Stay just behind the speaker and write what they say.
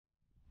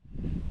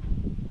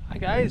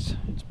Guys,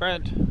 it's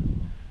Brent.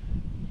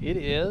 It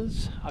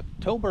is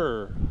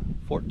October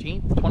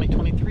 14th,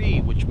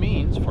 2023, which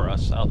means for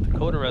us South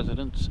Dakota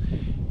residents,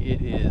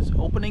 it is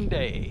opening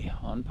day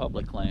on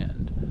public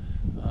land.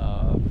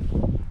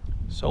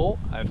 So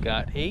I've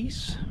got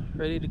Ace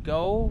ready to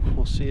go.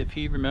 We'll see if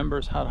he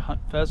remembers how to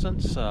hunt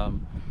pheasants.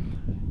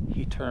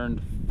 He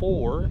turned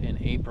 4 in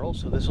April,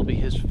 so this will be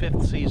his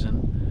 5th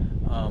season.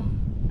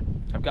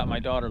 I've got my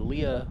daughter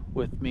Leah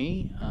with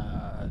me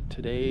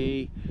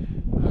today.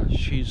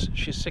 She's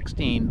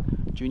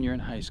 16, junior in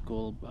high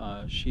school.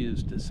 She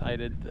has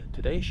decided that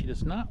today she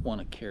does not want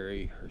to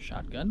carry her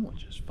shotgun,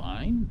 which is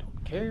fine.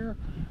 Don't care.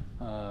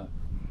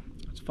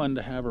 It's fun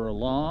to have her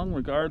along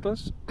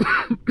regardless.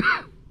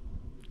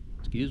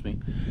 Excuse me.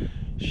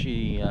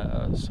 She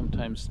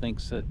sometimes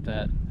thinks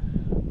that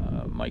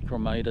Micro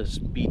Midas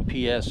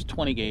BPS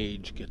 20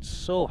 gauge gets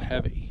so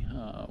heavy,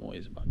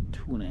 weighs about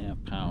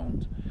 2.5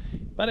 pounds.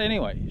 But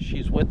anyway,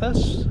 she's with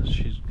us.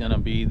 She's gonna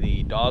be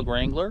the dog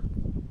wrangler.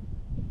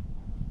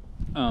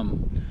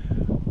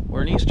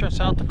 We're in eastern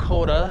South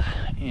Dakota,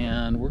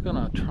 and we're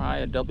gonna try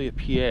a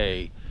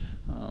WPA.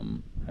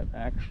 I've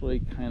actually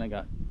kind of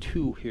got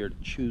 2 here to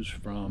choose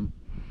from.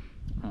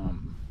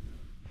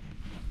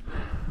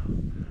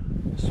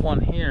 This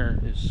one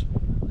here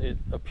it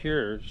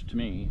appears to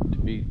me to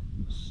be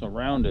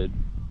surrounded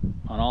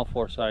on all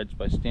 4 sides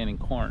by standing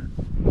corn.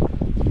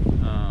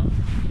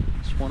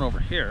 This one over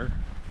here,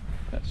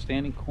 got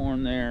standing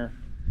corn there.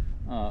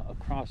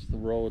 Across the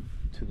road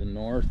to the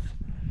north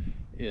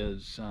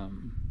is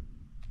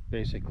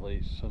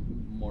basically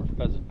some more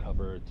pheasant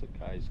cover. It's a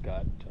guy's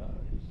got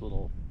his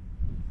little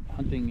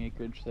hunting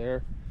acreage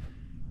there.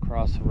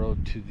 Across the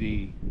road to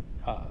the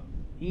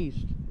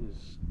east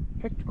is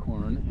picked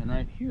corn, and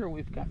right here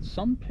we've got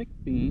some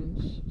picked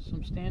beans,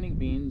 some standing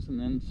beans, and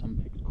then some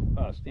picked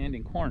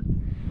standing corn.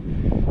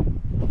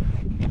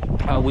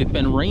 We've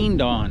been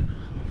rained on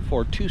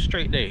for 2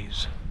 straight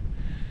days,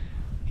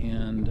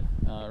 and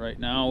right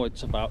now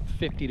it's about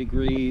 50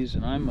 degrees,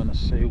 and I'm gonna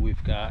say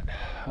we've got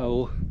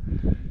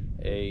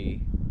a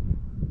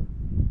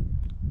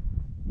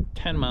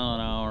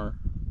 10-mile-an-hour,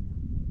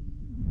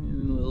 a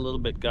little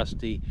bit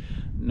gusty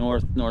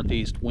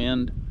northeast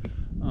wind.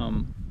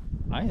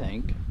 I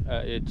think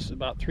it's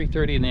about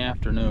 3:30 in the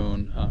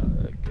afternoon.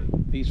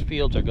 These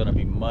fields are going to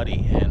be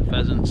muddy, and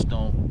pheasants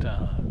don't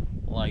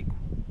like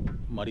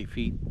muddy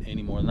feet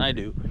any more than I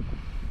do.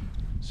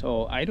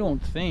 So I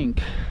don't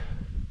think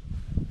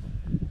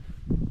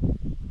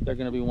they're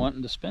going to be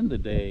wanting to spend the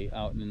day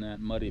out in that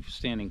muddy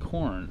standing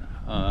corn.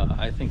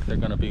 I think they're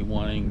going to be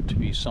wanting to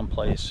be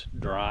someplace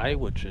dry,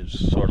 which is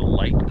sort of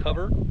light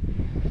cover.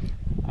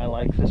 I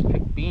like this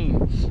picked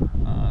beans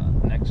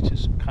next to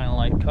some kind of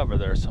light cover.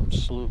 There are some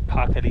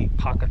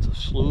pockets of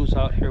sloughs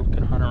out here. We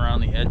can hunt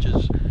around the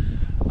edges.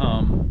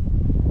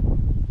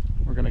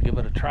 We're going to give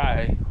it a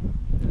try,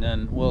 and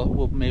then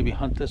we'll maybe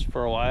hunt this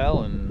for a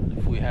while, and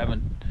if we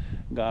haven't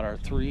got our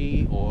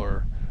 3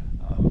 or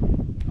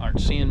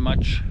aren't seeing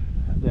much,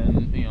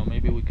 then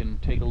maybe we can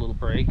take a little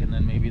break, and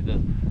then maybe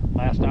the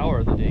last hour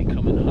of the day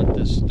come and hunt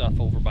this stuff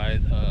over by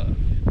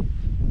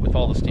with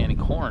all the standing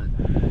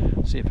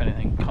corn, see if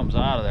anything comes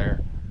out of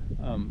there.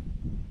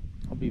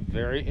 I'll be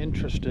very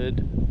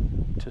interested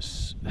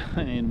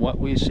in what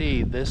we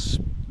see. This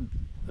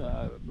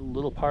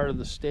little part of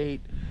the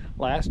state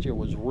last year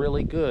was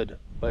really good,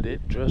 but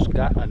it just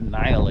got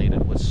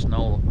annihilated with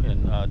snow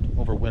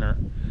over winter.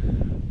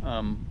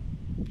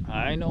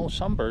 I know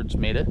some birds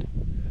made it.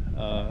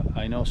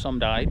 I know some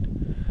died.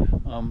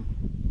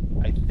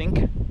 I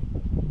think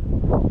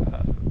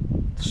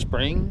the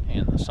spring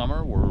and the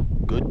summer were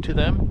good to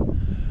them.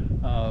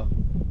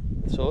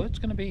 So it's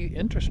going to be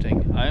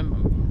interesting.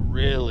 I'm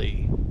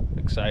really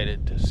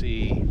excited to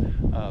see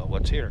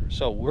what's here.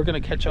 So we're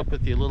going to catch up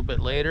with you a little bit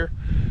later.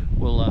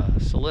 We'll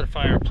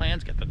solidify our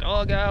plans, get the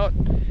dog out.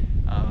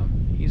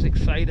 He's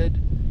excited.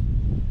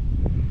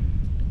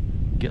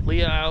 Get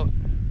Leah out.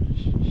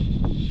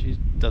 She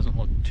doesn't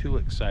look too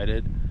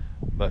excited,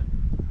 but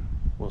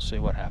we'll see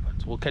what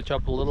happens. We'll catch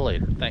up a little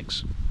later.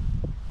 Thanks.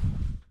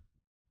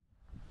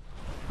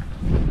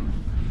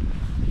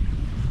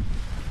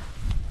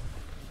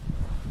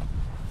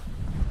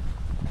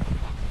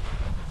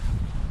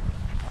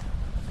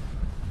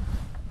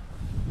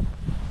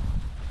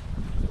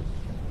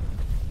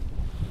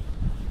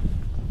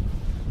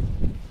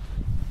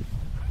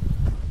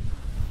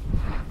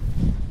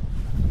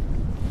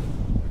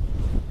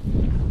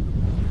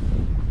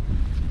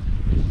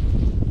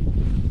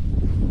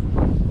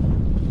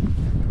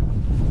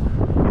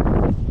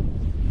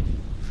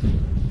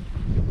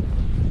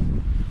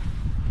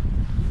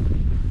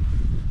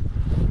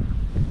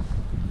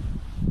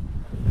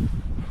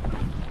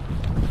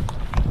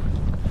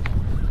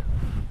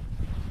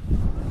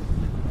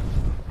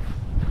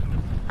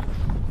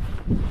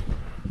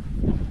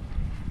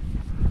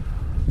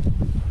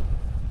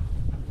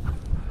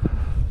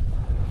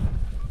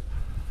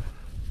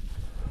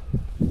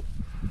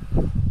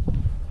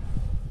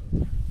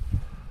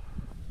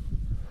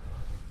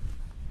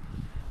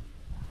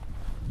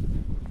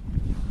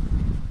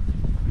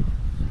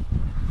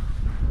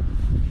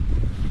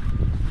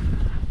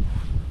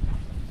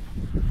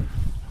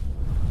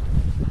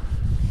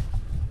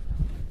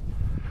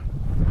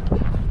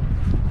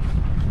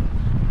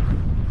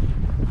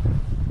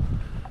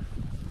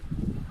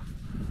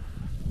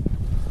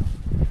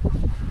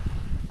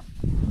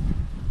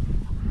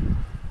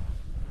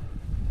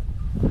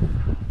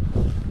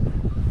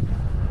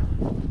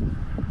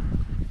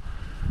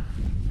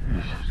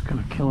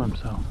 show him,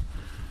 so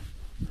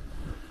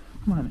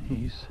come on,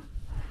 Ace.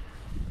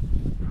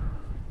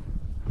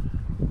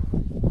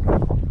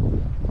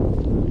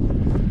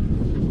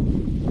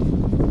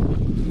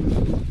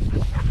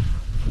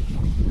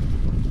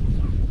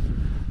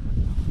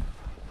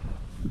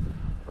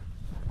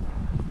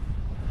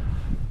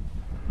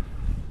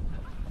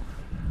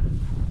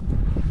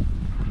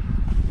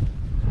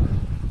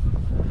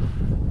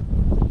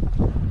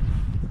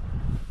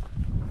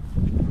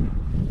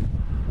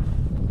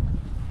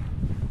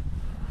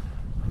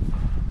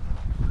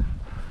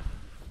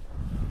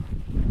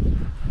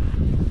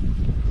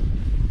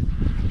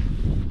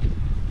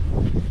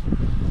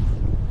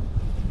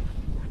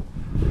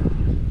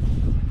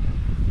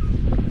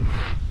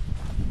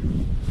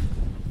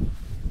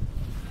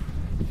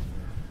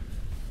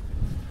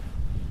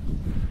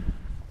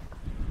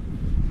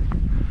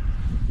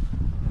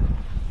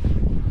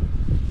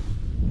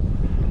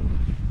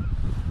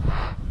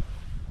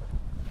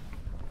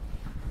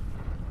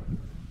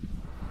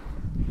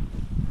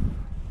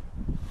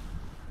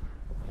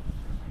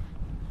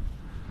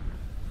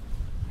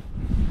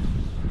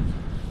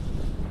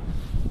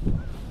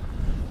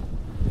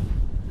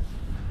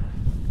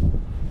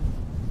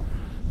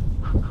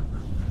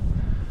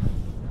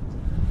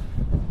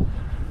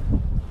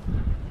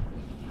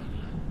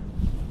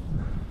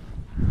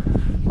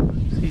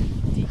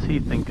 What's he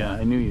thinking?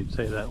 I knew you'd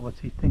say that. What's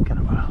he thinking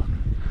about?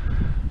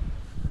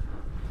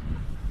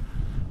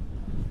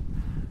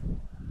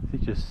 Does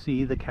he just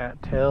see the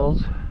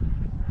cattails?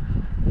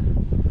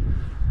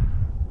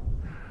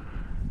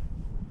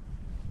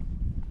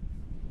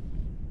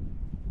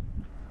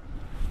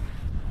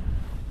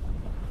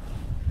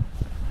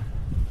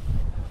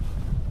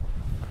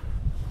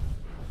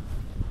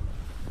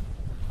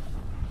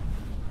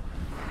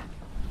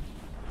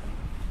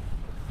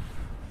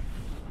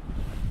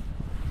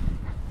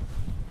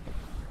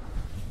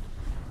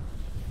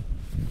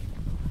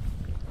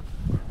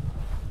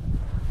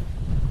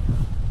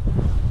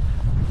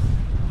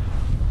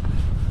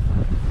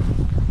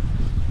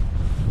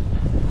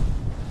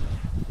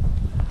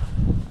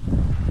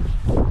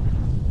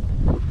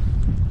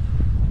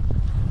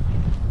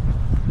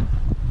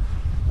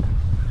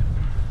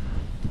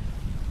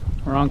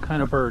 Wrong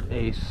kind of bird,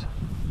 Ace.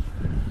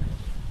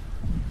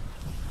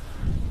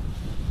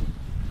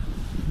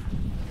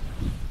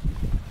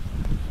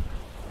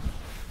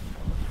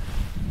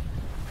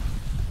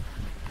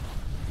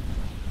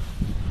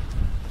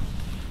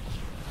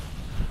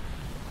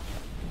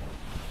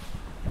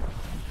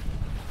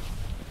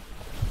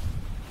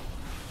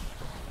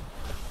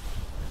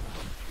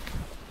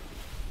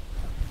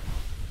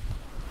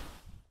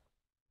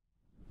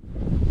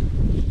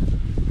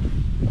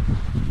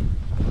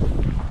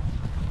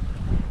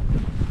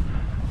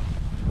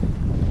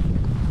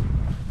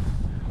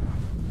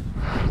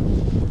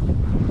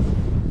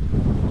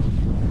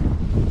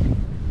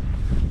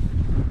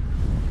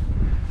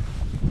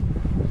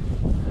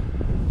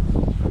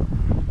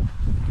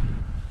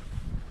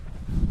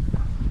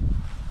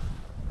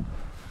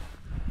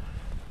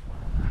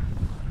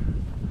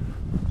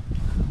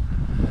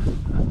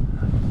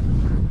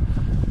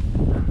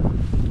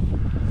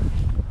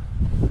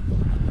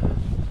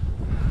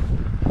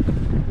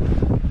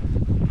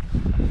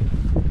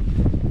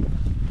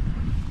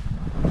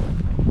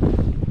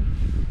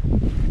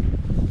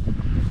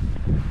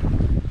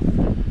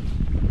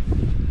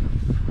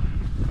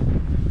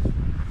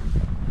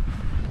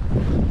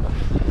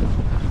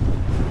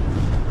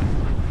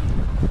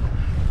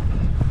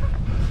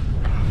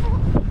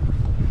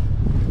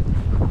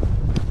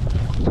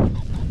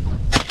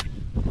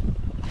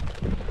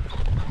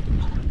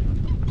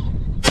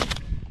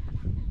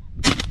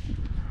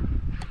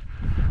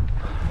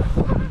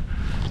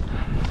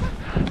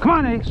 Come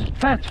on, Ace,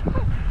 fetch.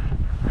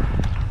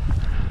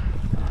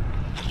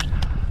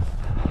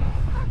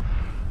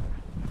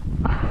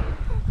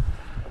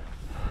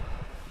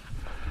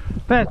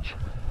 Fetch.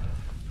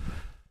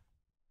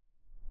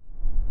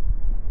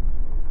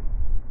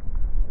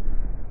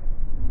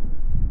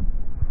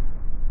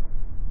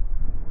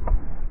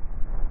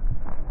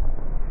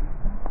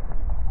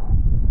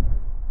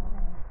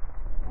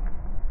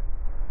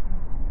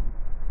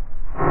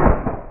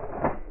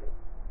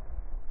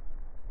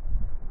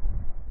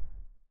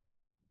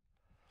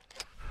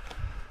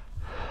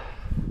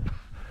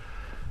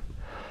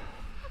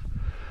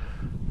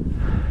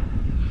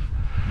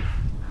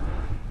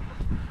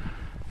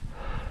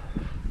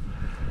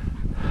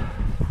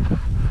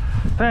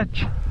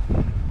 Fetch.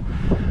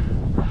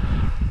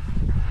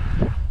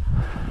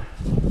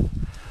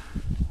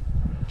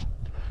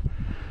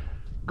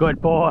 Good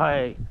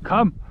boy.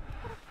 Come.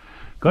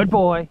 Good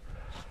boy.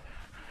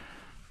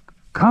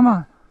 Come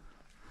on.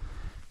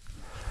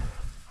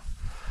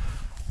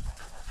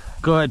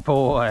 Good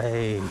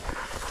boy.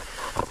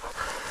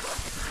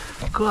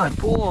 Good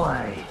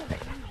boy.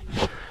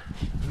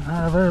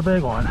 Not a very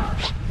big one.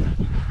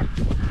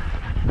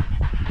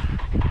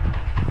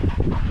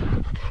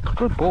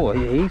 Good boy,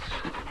 Ace.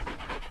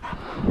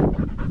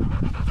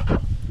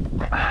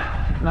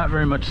 Not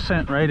very much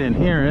scent right in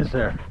here, is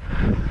there?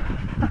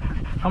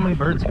 How many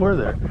birds were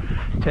there?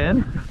 10?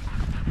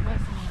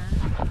 Less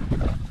than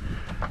that.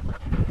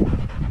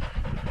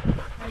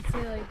 I'd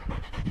say like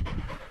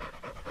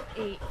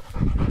 8.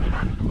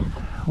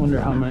 I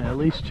wonder how many, at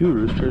least 2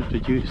 roosters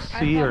did you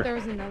see? I thought there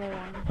was another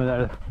one. Well,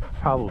 that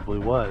probably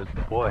was.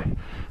 Boy,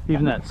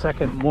 even that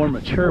second, more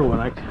mature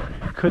one, I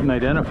couldn't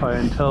identify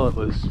until it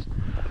was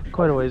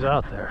quite a ways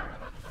out there.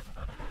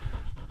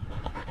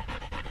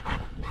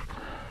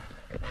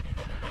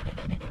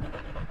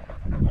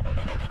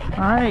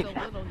 All right. It's a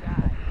little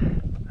guy.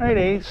 All right,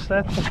 Ace,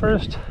 that's the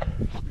first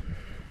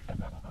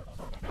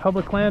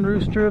public land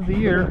rooster of the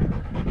year.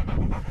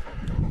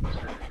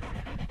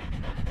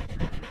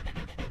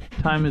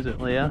 What time is it,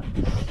 Leah?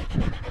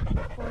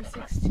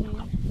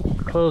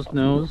 4:16. Closed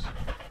nose.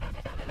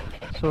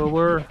 So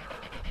we're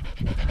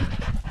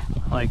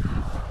like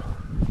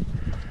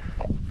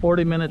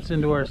 40 minutes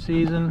into our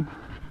season.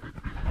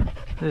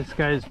 This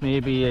guy's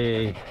maybe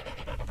a,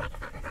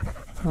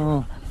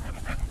 oh,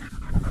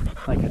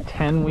 like a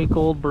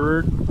 10-week-old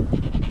bird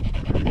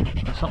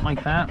or something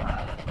like that.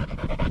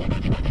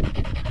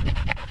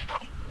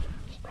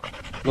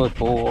 Good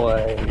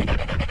boy.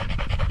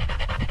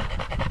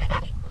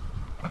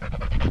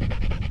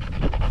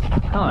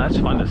 Oh, that's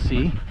fun to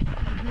see.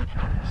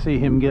 See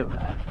him get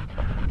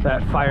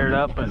that fired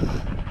up, and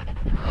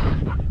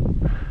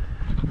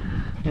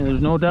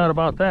there's no doubt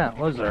about that,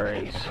 was there,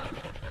 Ace?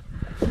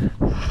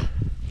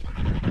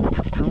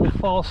 No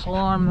false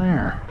alarm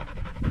there.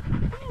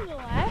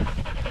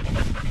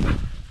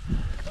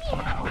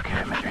 Yeah, okay,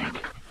 have a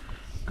drink.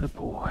 Good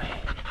boy.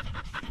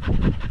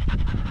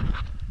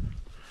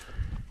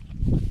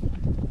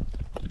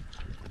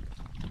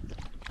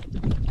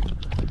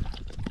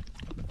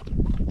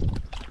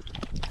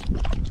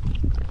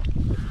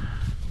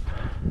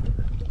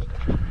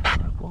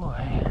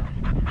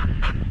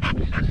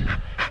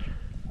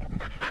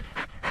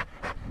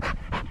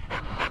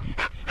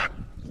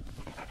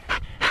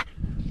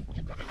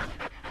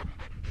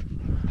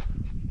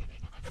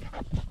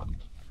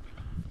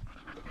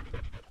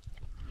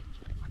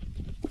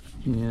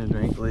 You need a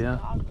drink, Leah?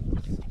 Do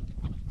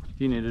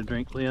you need a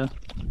drink, Leah?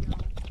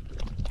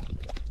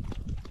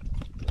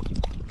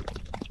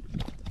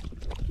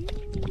 You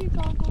need your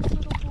goggles,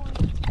 little boy.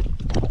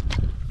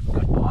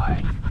 Good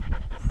boy.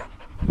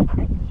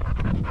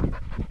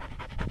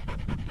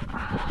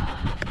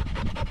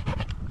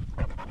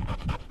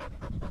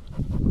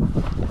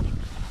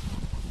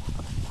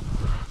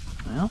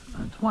 Well,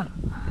 that's one.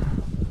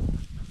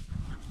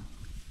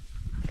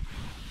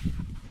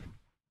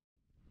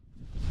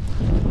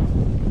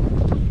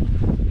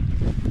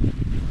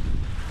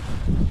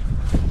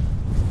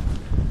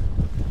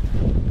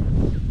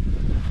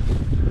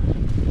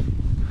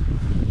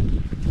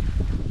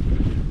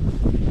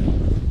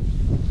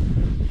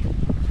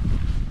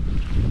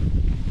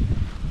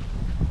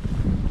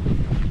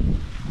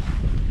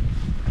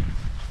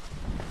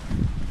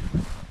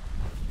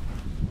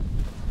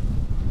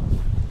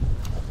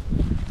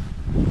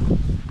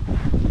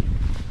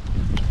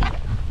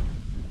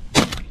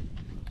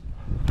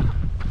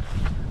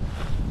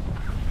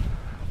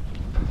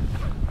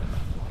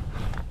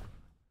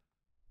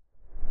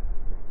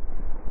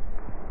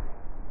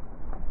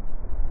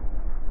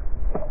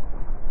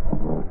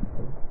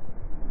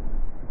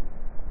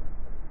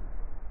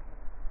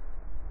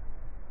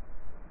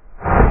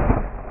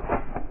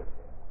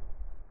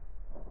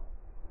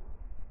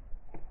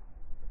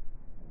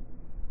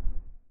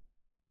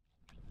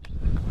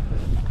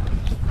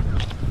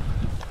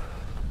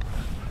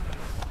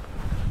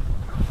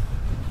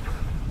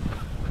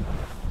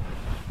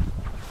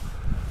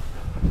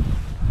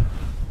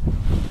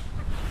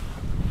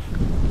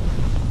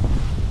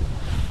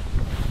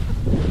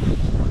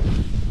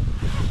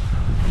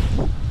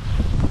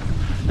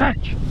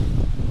 Fetch!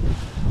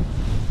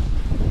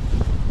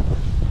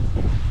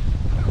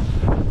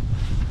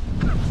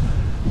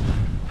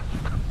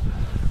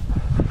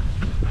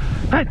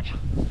 Fetch!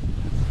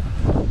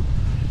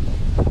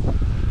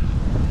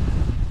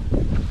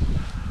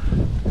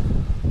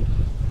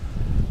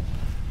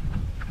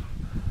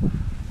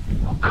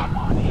 Oh, come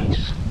on,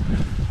 Ace.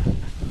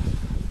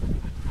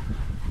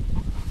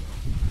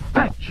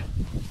 Fetch!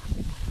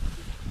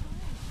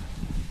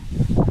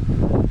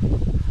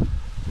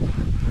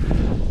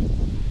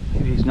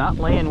 If he's not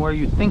laying where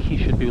you think he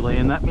should be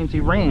laying, that means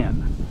he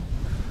ran.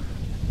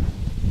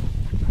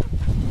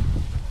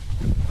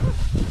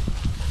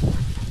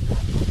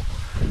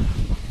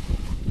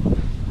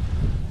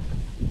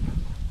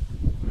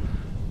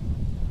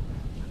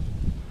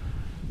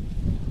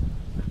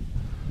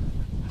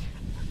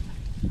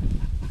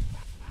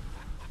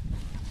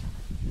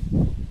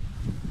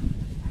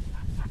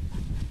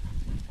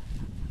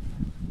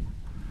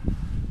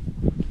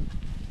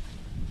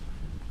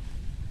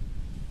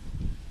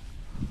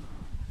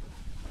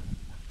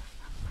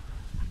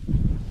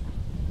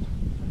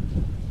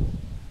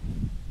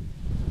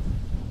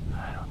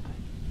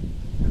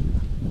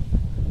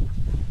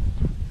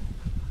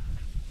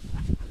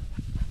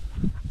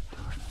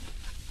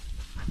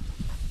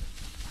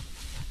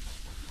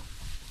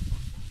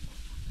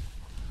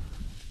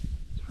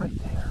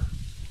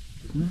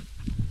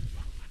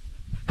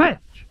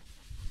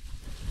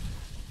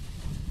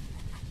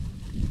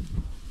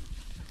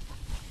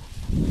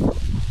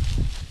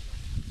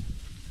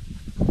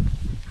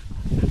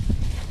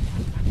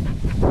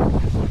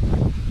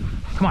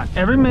 Come on,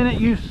 every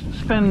minute you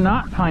spend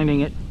not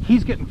finding it,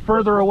 he's getting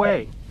further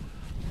away.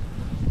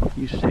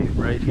 You stay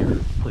right here,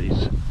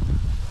 please.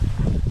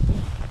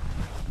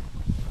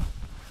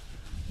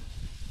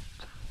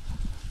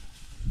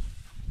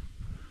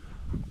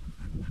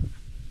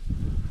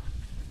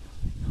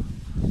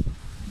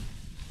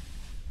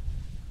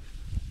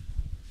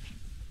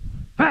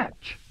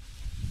 Fetch!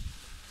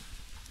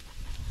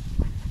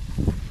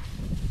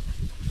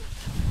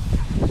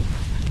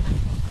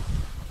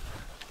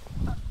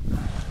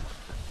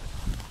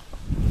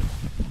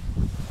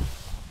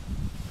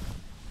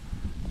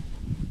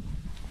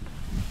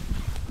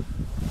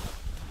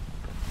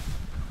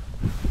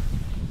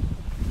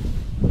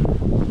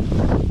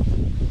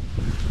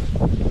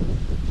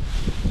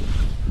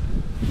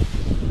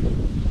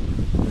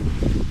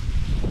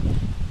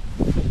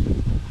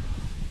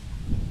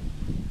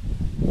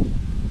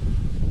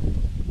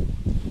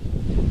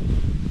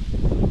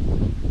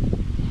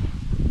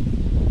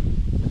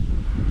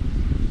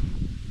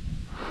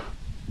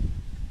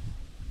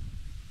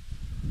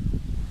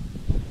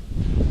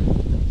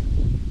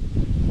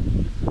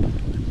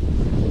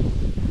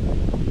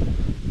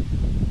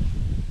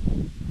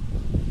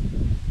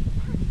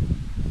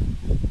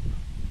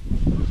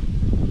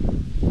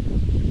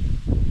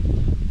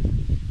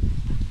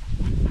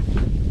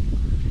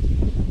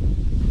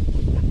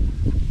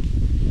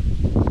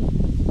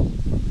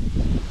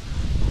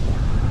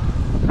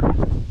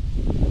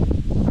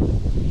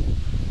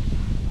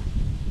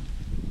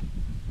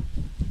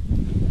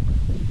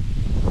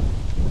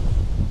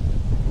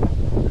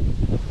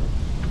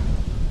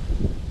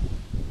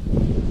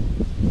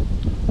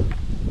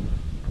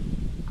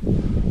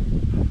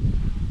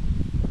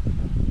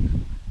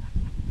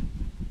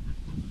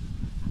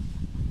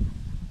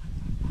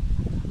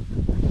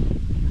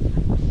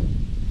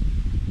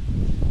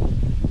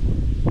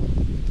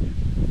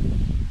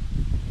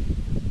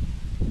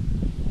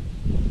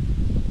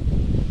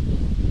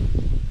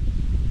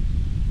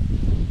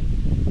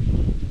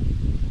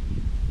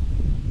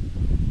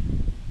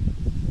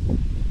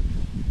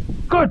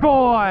 Good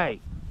boy!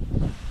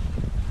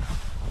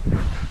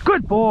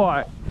 Good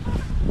boy!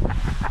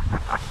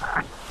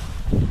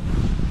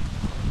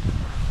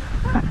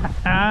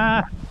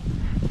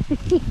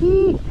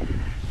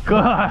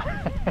 Good!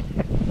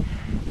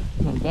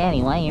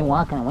 Daddy, why are you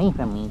walking away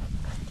from me?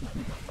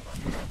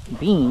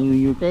 Being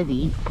you're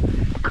busy.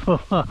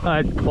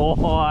 Good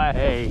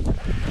boy!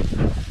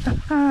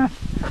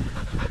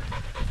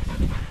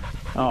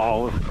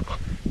 Oh.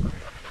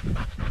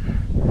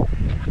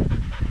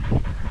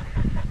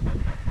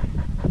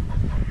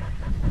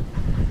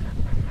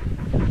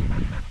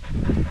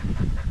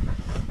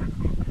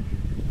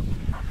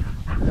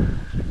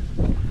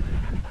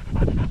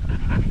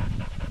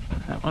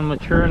 That one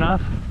mature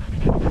enough?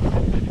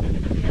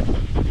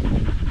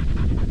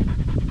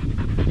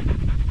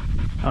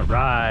 All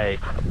right.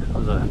 That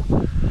was a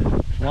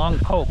long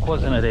poke,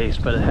 wasn't it, Ace?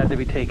 But it had to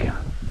be taken.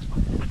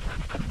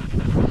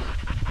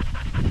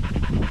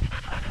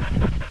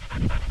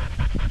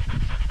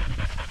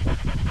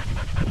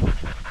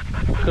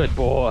 Good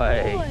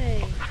boy.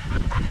 Boy.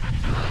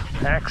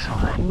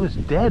 Excellent. He was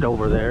dead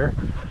over there.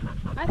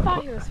 I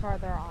thought he was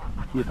farther off.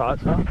 You thought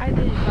so? I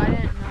did, but I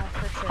didn't know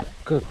for sure.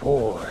 Good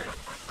boy.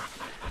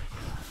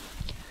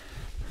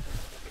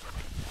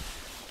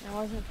 I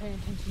wasn't paying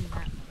attention that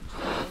much, so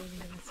I wasn't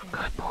gonna say.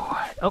 Good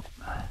boy. Oh.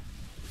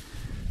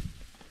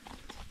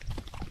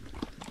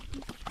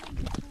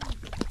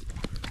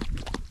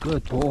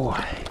 Good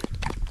boy.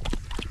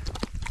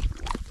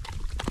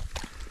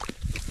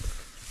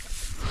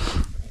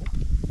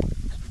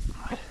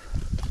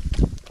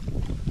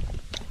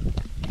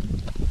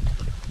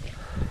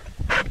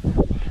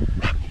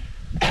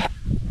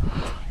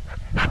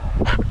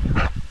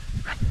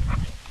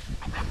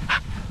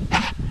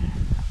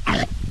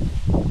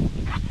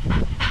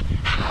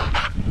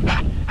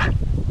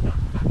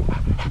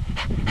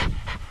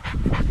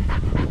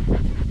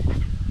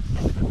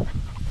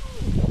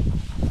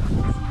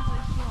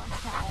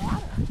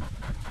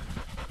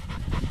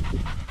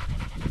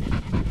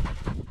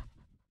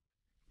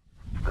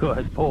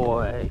 Good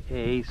boy,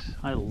 Ace.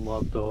 I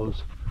love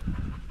those.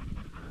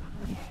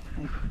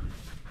 I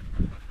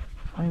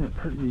find it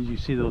pretty. Did you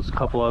see those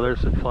couple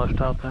others that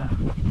flushed out there? I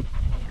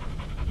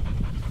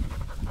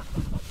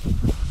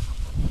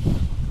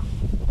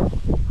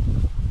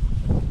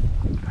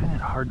find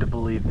it hard to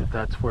believe that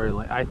that's where he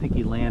I think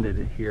he landed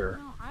it here.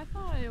 No, I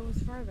thought it was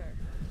farther.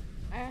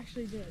 I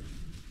actually did.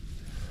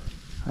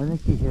 I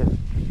think he hit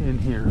in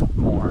here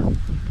more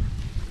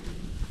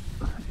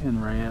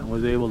and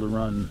was able to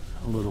run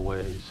a little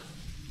ways.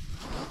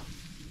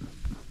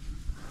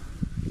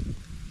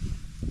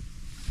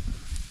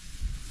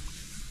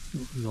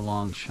 It was a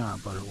long shot,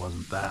 but it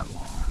wasn't that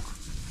long.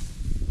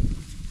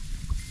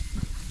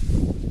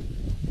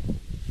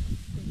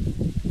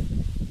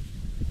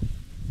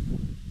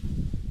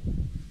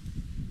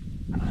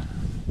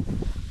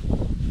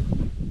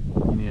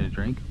 You need a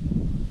drink?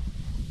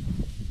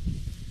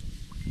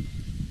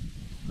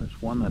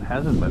 There's one that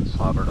hasn't been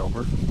slobbered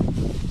over.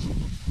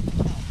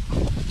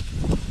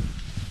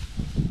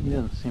 He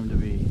doesn't seem to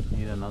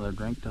need another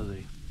drink, does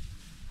he?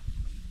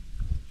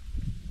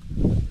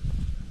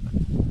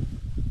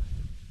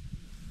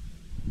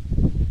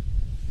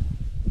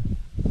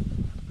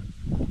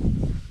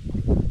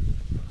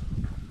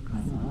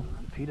 Well,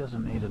 if he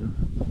doesn't need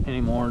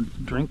any more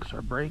drinks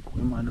or break,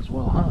 we might as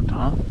well hunt,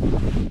 huh?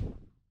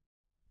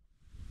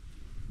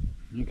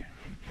 Okay.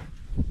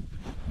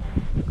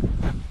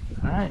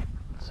 Alright,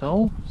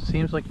 so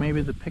seems like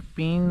maybe the picked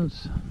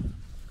beans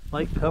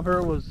light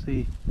cover was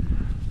the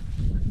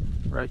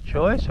right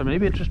choice, or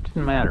maybe it just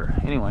didn't matter.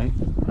 Anyway,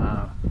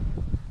 got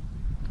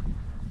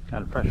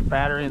a fresh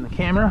battery in the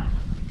camera.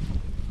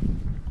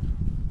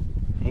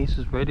 Ace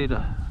is ready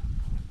to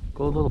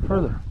go a little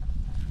further.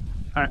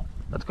 Alright,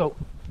 let's go.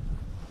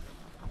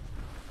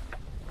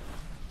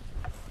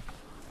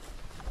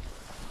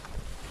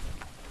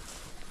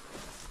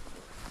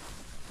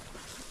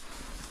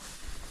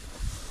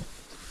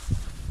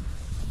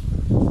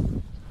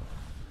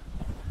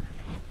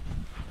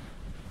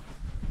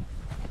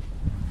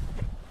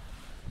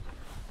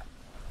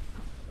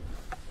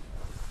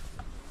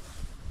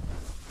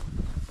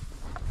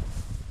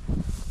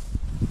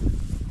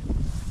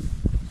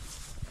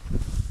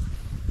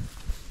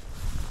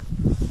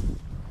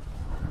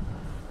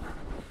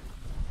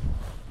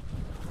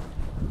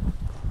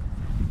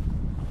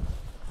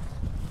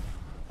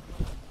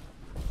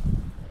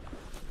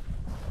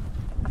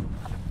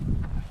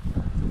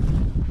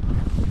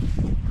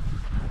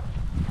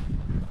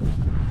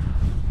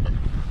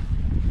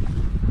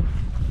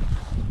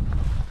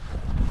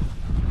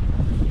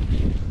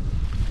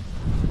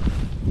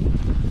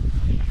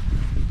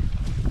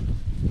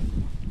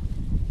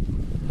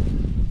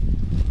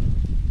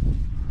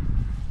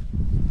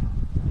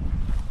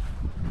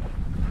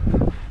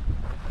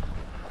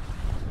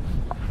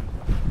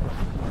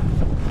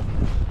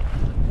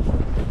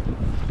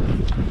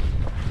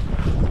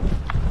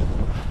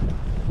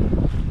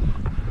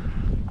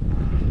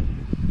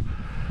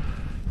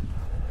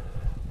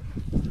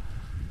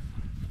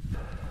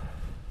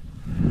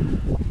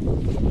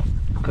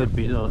 Could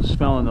be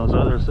smelling those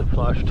others that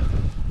flushed.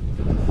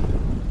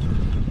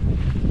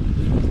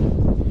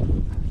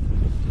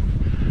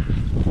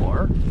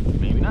 Or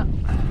maybe not.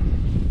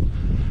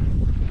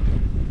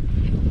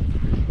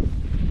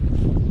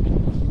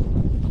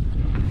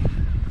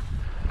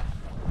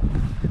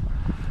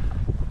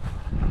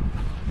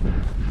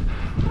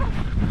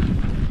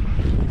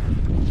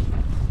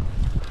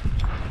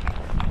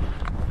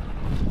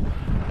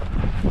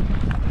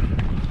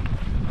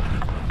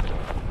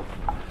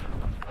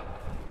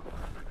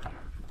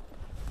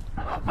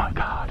 Oh my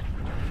God.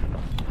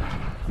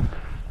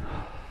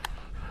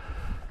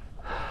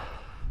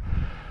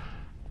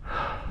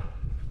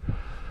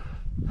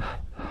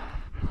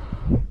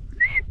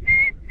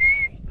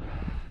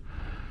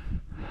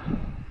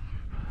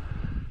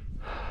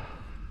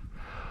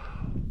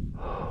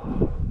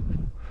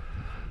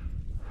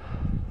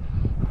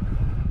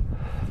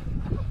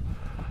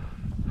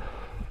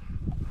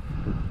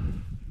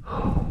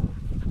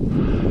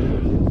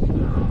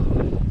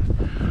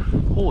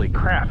 Holy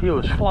crap, he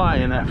was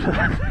flying after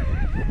that.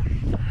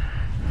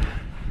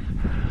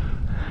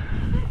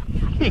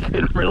 He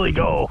could really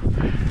go. I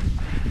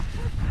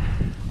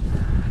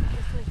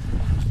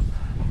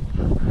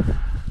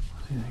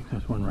think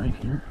there's one right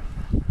here.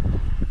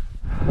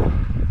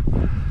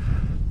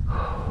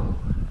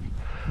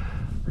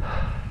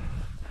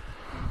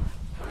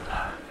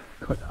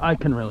 I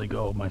can really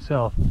go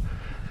myself.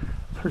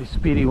 Pretty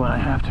speedy when I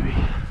have to be.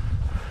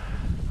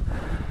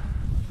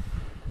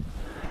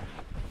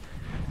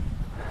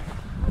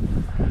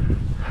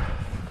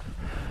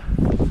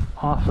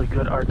 Awfully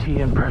good RT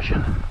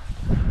impression.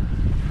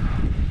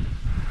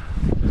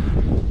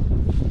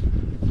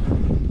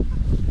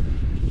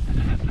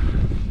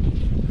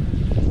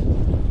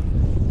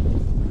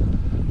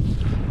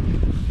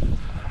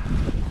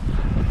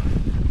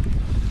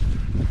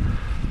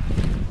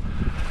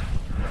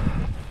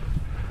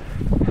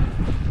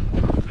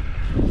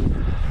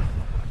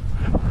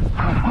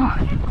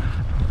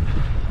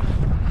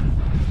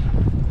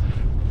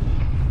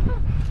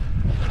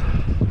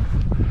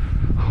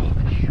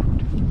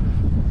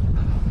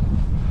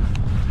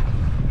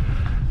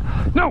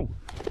 No!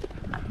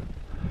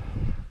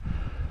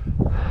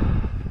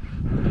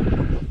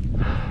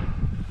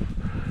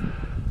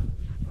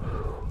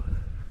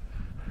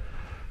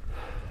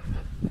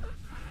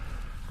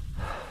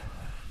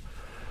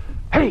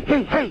 Hey,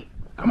 hey, hey!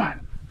 Come on!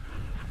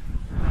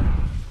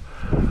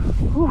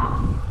 Whew.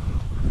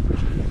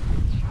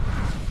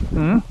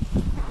 Hmm?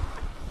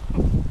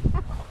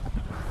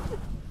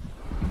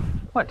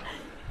 What?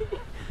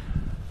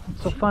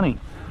 What's so funny?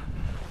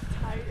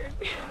 Tired.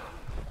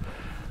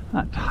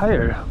 Not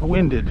tired,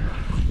 winded. Like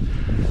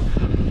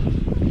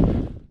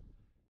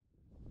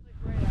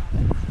right at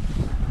it.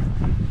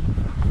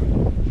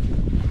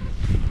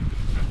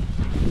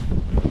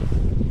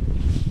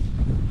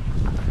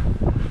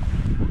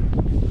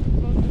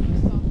 Both of us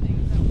saw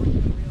things that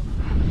weren't so real.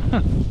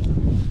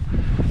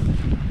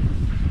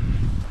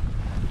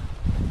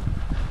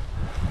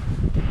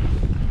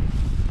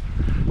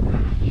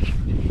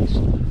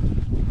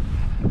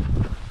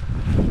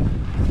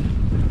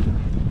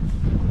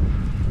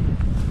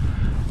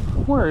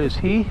 Where is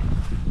he?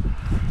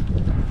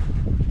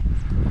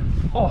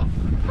 Oh.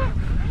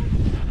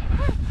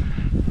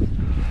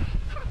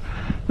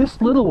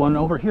 This little one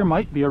over here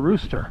might be a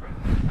rooster.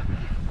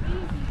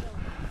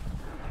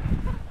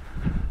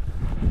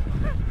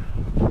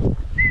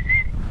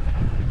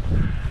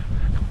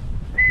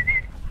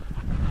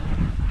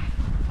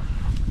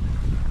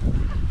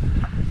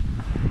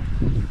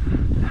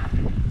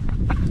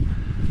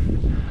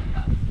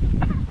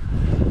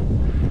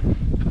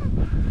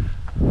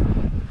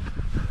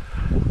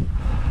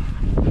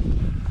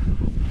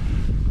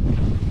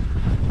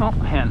 Oh,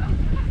 hen.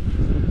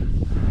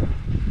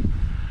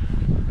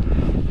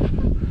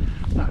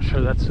 Not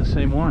sure that's the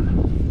same one.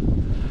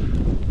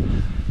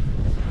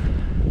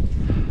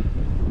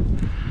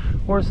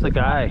 Where's the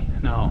guy?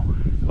 No.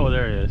 Oh,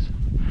 there he is.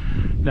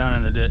 Down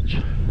in the ditch.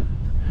 He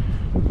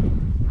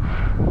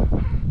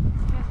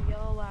has a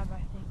yellow lab,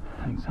 I think.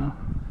 Think so?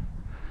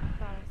 I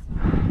thought I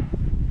saw.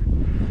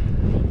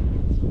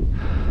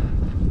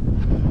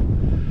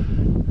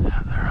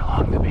 They're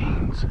along the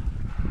beans.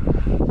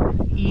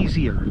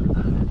 Easier.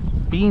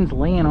 Beans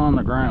laying on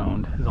the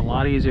ground is a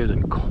lot easier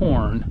than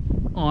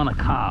corn on a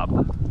cob.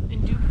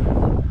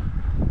 Indubitably.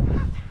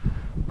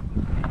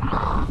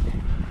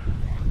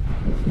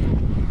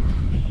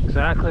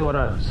 Exactly what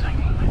I was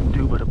thinking.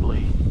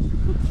 Indubitably.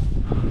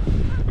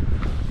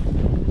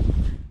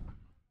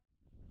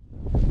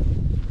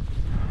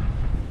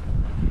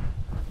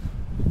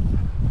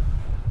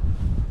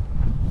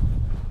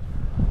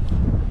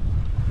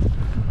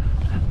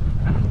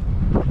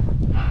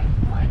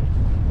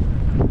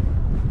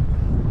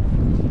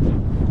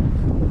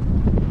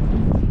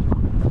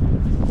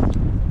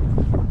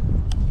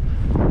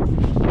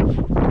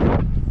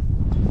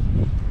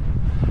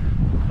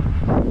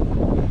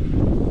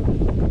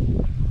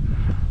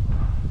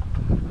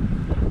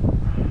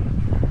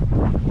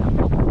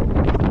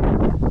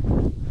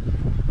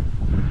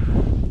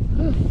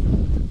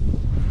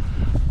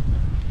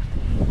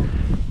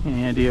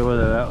 Any idea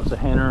whether that was a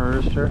hen or a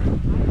rooster? I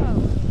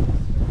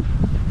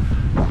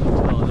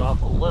thought it was It was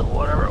awful little,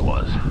 whatever it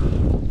was. I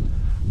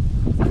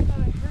thought I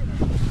heard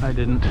it. I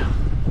didn't.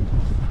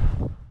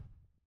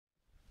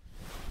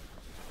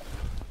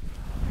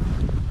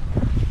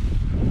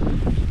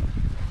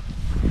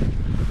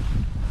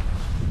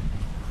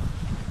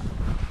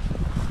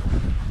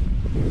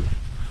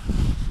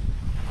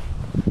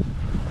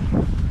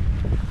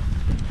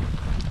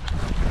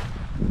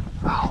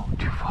 Oh,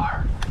 too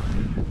far.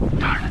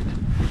 Darn it.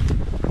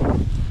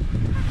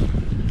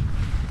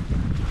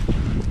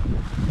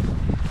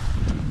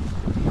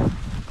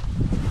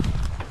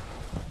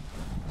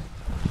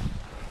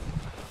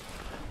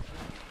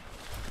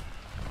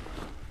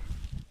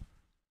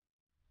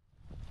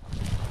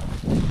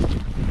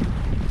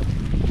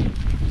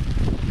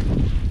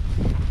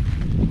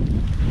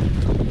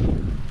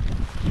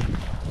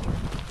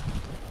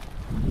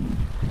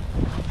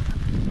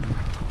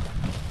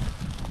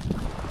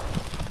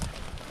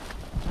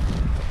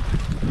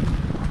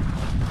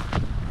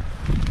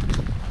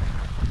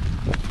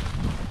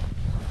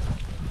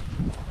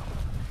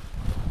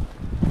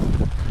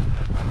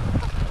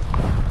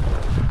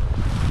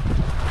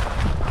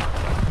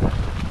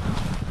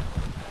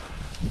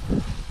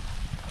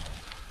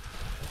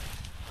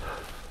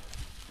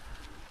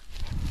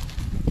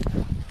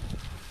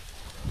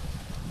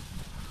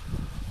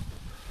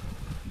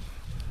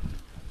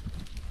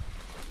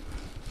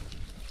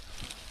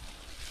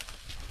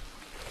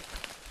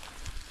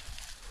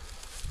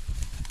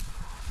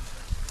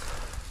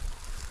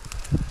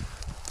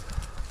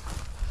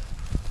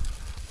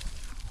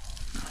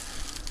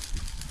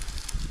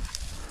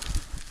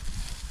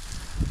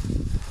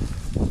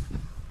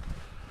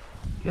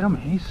 Get him,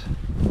 Ace.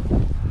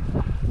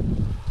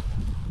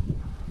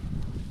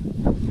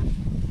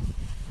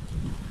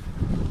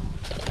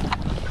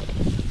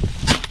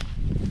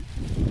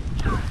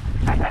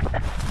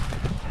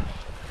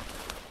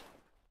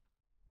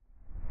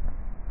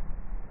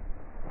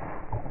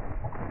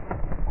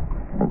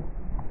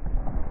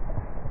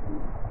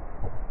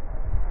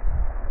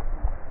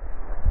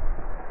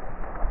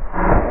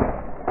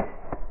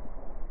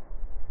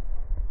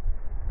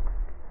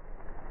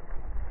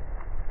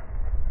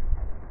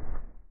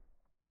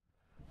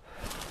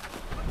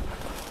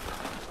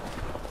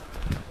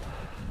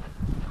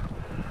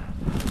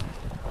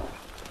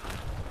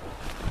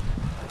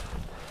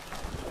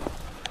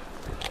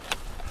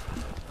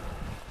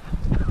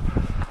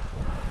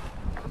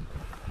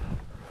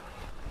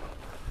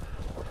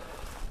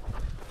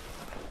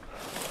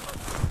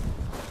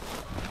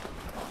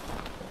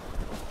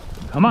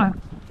 Come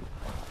on.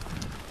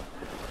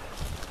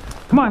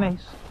 Come on,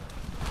 Ace.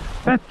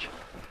 Fetch.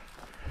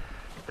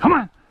 Come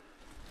on.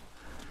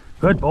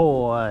 Good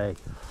boy.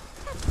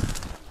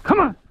 Come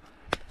on.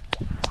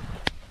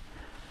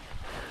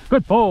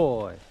 Good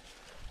boy.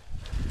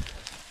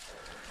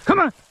 Come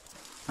on.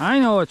 I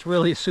know it's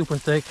really super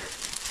thick.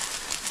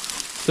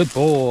 Good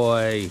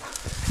boy.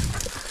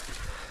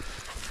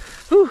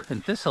 Ooh,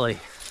 and thistly.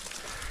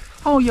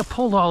 Oh, you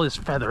pulled all his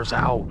feathers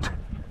out.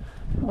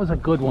 That was a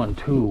good one,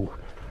 too.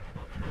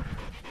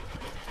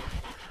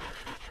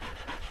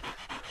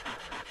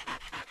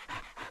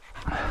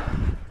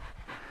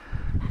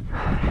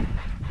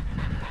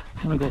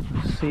 me go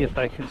see if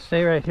I can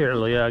stay right here,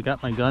 Leah. I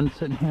got my gun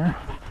sitting here.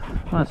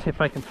 I want to see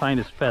if I can find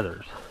his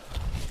feathers.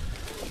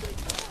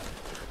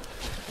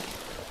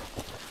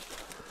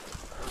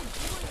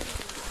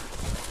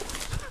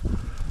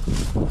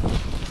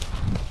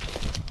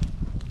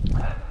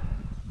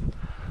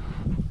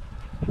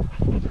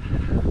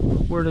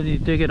 Where did he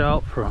dig it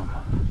out from?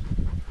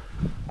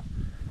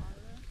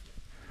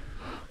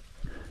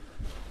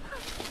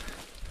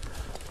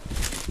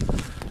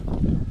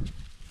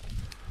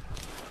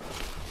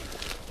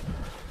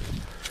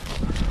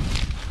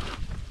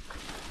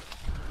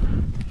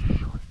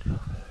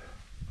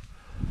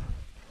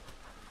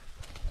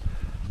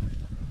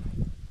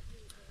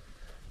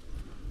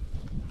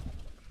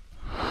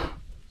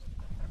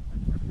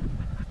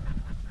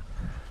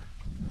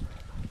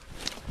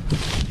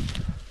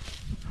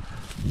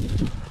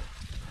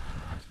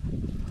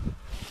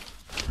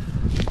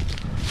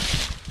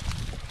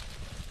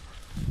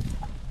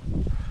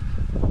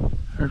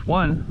 There's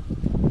one.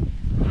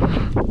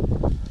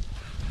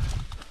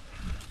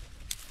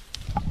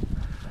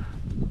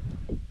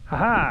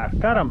 Haha,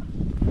 got him.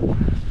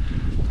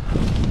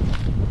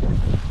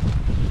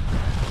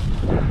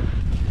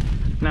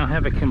 Now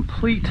have a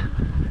complete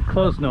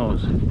closed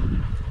nose.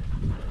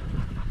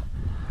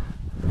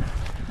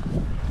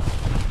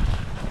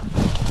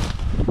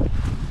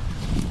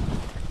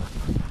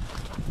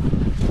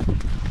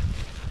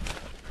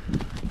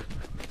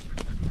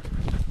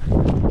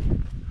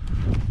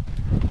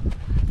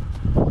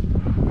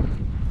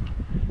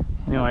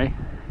 Anyway,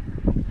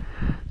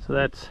 so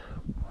that's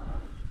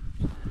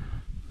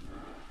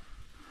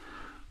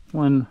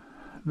one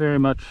very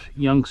much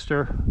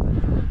youngster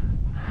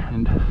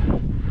and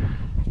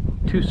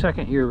 2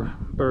 second-year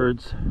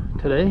birds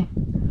today.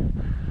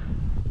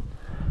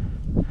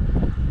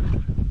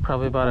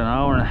 Probably about an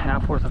hour and a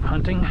half worth of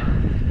hunting.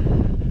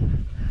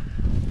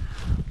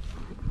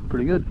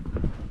 Pretty good.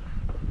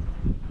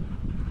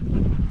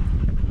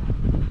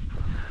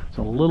 It's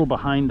a little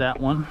behind that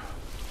one.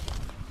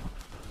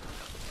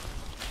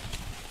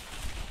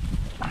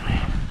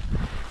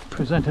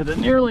 Presented a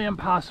nearly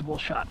impossible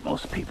shot.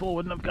 Most people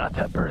wouldn't have got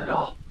that bird at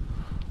all.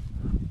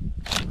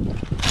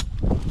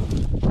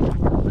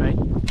 Right?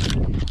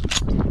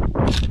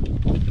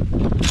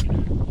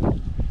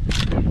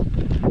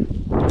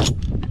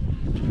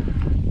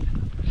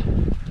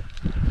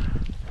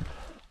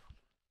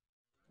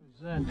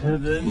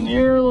 Presented a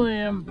nearly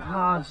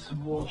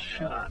impossible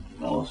shot.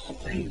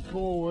 Most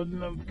people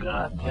wouldn't have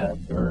got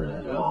that bird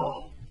at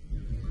all.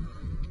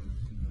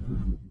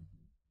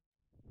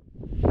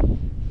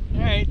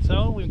 Alright,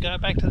 so we got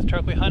back to the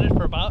truck. We hunted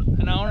for about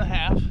an hour and a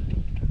half.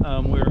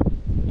 We were,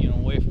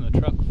 away from the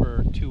truck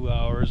for 2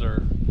 hours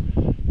or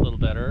a little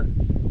better.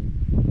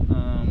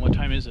 What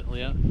time is it,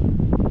 Leah?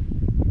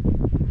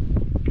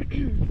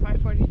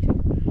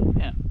 5:42.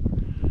 Yeah.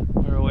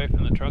 We were away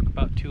from the truck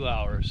about 2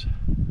 hours.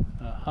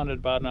 Hunted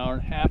about an hour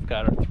and a half,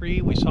 got our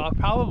 3. We saw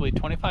probably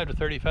 25 to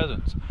 30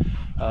 pheasants.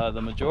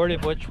 The majority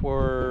of which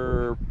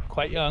were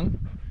quite young,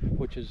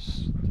 which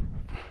is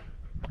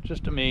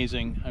just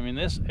amazing. I mean,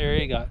 this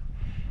area got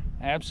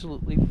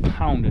absolutely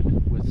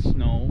pounded with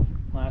snow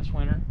last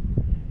winter,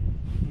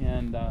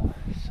 and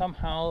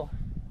somehow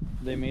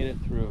they made it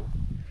through.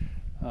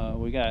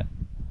 We got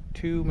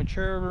 2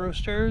 mature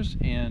roosters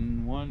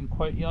and 1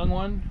 quite young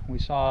one. We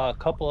saw a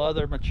couple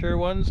other mature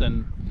ones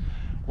and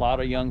a lot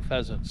of young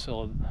pheasants,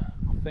 so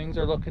things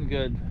are looking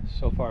good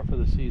so far for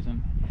the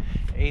season.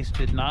 Ace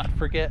did not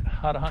forget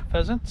how to hunt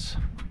pheasants.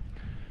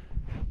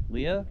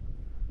 Leah,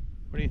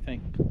 what do you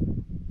think?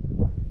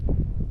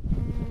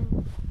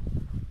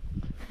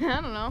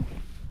 I don't know.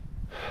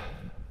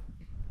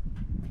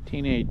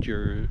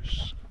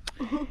 Teenagers.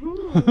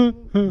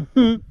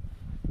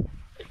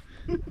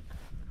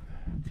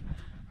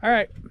 All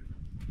right.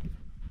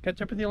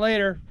 Catch up with you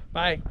later.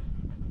 Bye.